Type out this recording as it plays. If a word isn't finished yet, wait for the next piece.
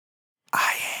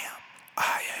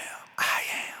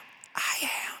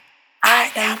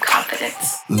am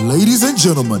confidence. Ladies and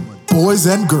gentlemen, boys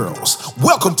and girls,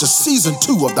 welcome to season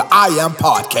 2 of the I Am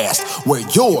Podcast, where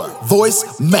your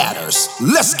voice matters.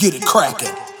 Let's get it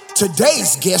cracking.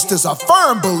 Today's guest is a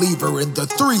firm believer in the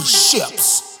 3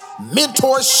 ships: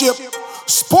 mentorship,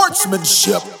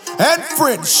 sportsmanship, and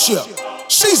friendship.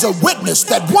 She's a witness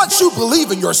that once you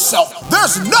believe in yourself,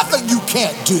 there's nothing you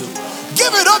can't do.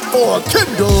 Give it up for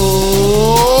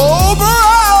Kendall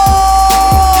Brown!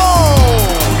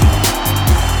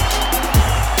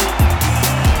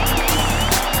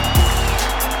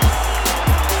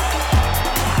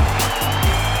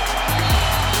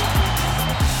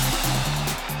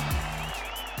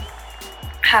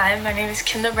 Hi, my name is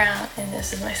Kendall Brown, and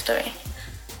this is my story.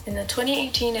 In the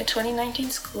 2018 to 2019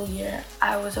 school year,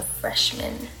 I was a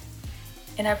freshman,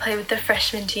 and I played with the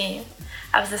freshman team.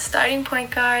 I was the starting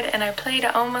point guard, and I played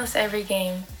almost every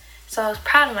game, so I was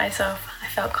proud of myself. I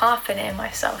felt confident in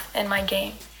myself and my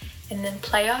game. And then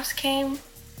playoffs came,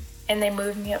 and they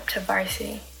moved me up to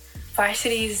varsity.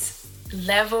 Varsity's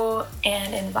level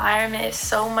and environment is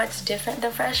so much different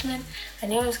than freshman. I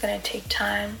knew it was going to take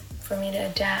time for me to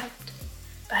adapt,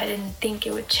 but I didn't think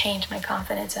it would change my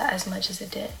confidence as much as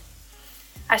it did.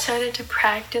 I started to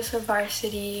practice with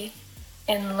varsity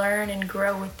and learn and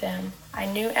grow with them. I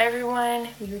knew everyone,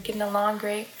 we were getting along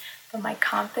great, but my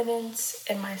confidence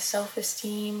and my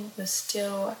self-esteem was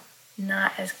still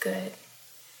not as good.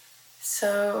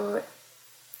 So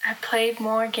I played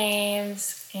more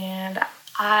games, and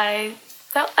I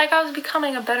felt like I was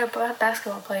becoming a better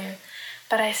basketball player,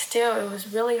 but it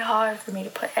was really hard for me to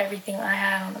put everything I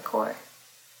had on the court.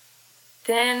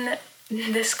 Then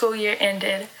the school year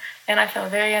ended, and I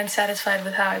felt very unsatisfied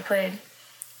with how I played.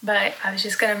 But I was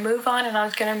just going to move on, and I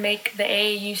was going to make the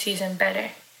AAU season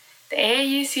better. The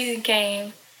AAU season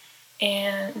came,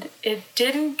 and it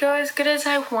didn't go as good as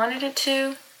I wanted it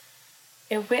to.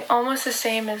 It went almost the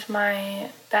same as my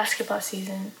basketball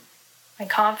season. My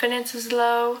confidence was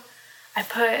low.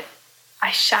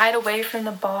 I shied away from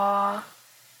the ball.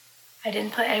 I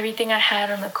didn't put everything I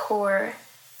had on the court.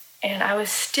 And I was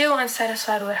still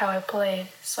unsatisfied with how I played.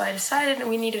 So I decided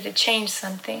we needed to change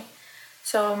something.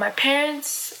 So my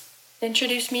parents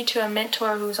introduced me to a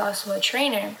mentor who's also a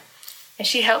trainer. And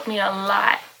she helped me a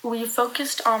lot. We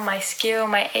focused on my skill,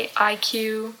 my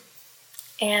IQ,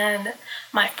 and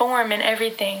my form and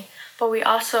everything. But we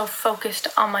also focused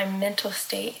on my mental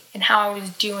state and how I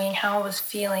was doing, how I was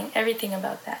feeling, everything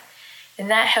about that. And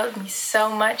that helped me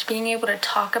so much. Being able to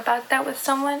talk about that with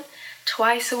someone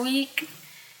twice a week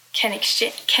can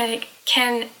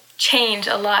change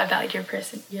a lot about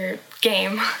your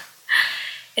game.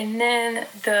 And then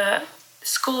the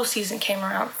school season came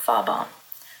around, fall ball.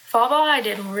 Fall ball, I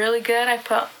did really good. I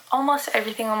put almost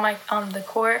everything on the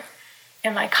court,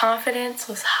 and my confidence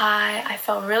was high. I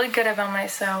felt really good about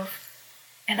myself,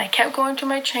 and I kept going to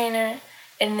my trainer.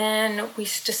 And then we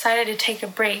decided to take a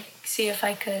break, see if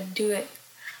I could do it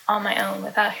on my own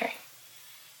without her.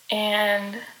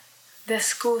 And this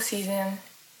school season,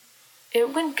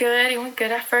 it went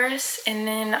good at first, and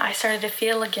then I started to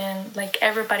feel again like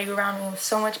everybody around me was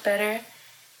so much better,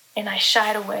 and I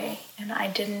shied away, and I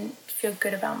didn't feel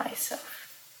good about myself.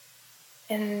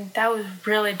 And that was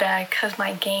really bad because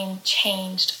my game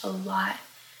changed a lot.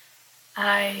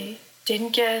 I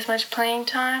didn't get as much playing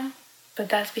time, but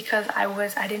that's because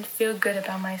I didn't feel good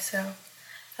about myself.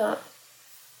 I felt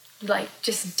like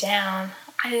just down.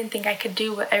 I didn't think I could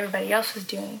do what everybody else was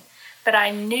doing. But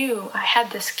I knew I had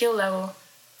the skill level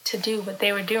to do what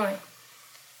they were doing.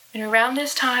 And around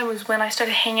this time was when I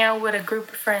started hanging out with a group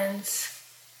of friends.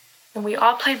 And we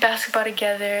all played basketball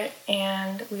together,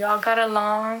 and we all got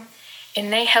along.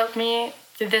 And they helped me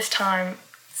through this time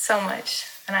so much.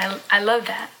 And I love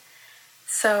that.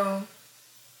 So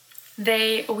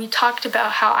we talked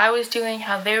about how I was doing,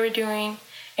 how they were doing,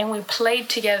 and we played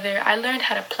together. I learned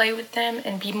how to play with them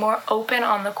and be more open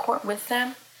on the court with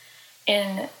them.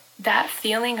 And that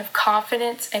feeling of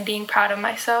confidence and being proud of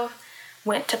myself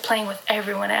went to playing with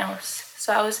everyone else.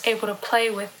 So I was able to play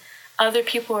with other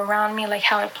people around me like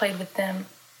how I played with them.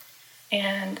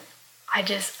 And I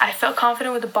felt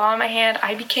confident with the ball in my hand.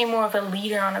 I became more of a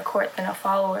leader on the court than a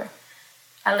follower.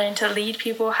 I learned to lead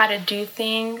people, how to do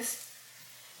things.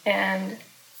 And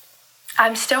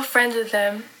I'm still friends with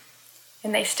them,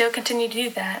 and they still continue to do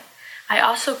that. I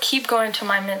also keep going to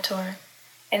my mentor,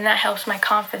 and that helps my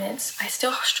confidence. I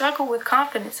still struggle with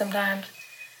confidence sometimes,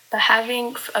 but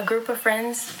having a group of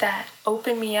friends that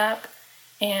open me up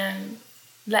and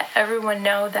let everyone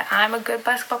know that I'm a good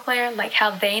basketball player, like how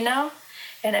they know,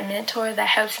 and a mentor that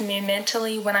helps me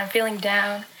mentally when I'm feeling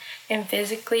down and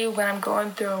physically when I'm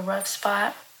going through a rough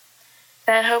spot,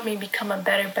 that helped me become a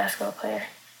better basketball player.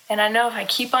 And I know if I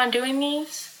keep on doing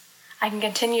these, I can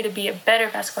continue to be a better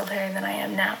basketball player than I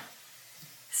am now.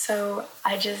 So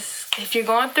if you're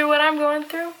going through what I'm going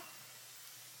through,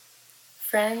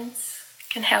 friends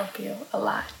can help you a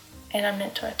lot. And a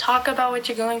mentor. Talk about what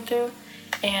you're going through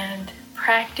and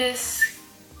practice.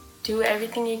 Do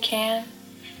everything you can.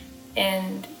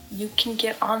 And you can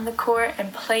get on the court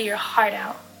and play your heart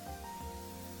out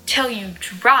till you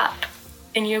drop,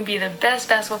 and you'll be the best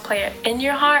basketball player in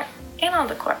your heart and on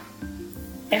the court.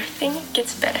 Everything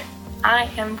gets better. I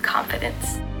am confident.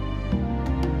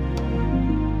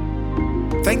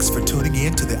 Thanks for tuning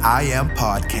in to the I Am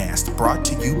Podcast, brought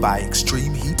to you by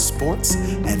Extreme Heat Sports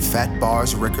and Fat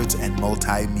Bars Records and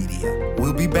Multimedia.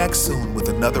 We'll be back soon with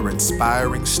another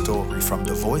inspiring story from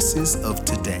the voices of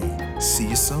today. See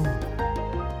you soon.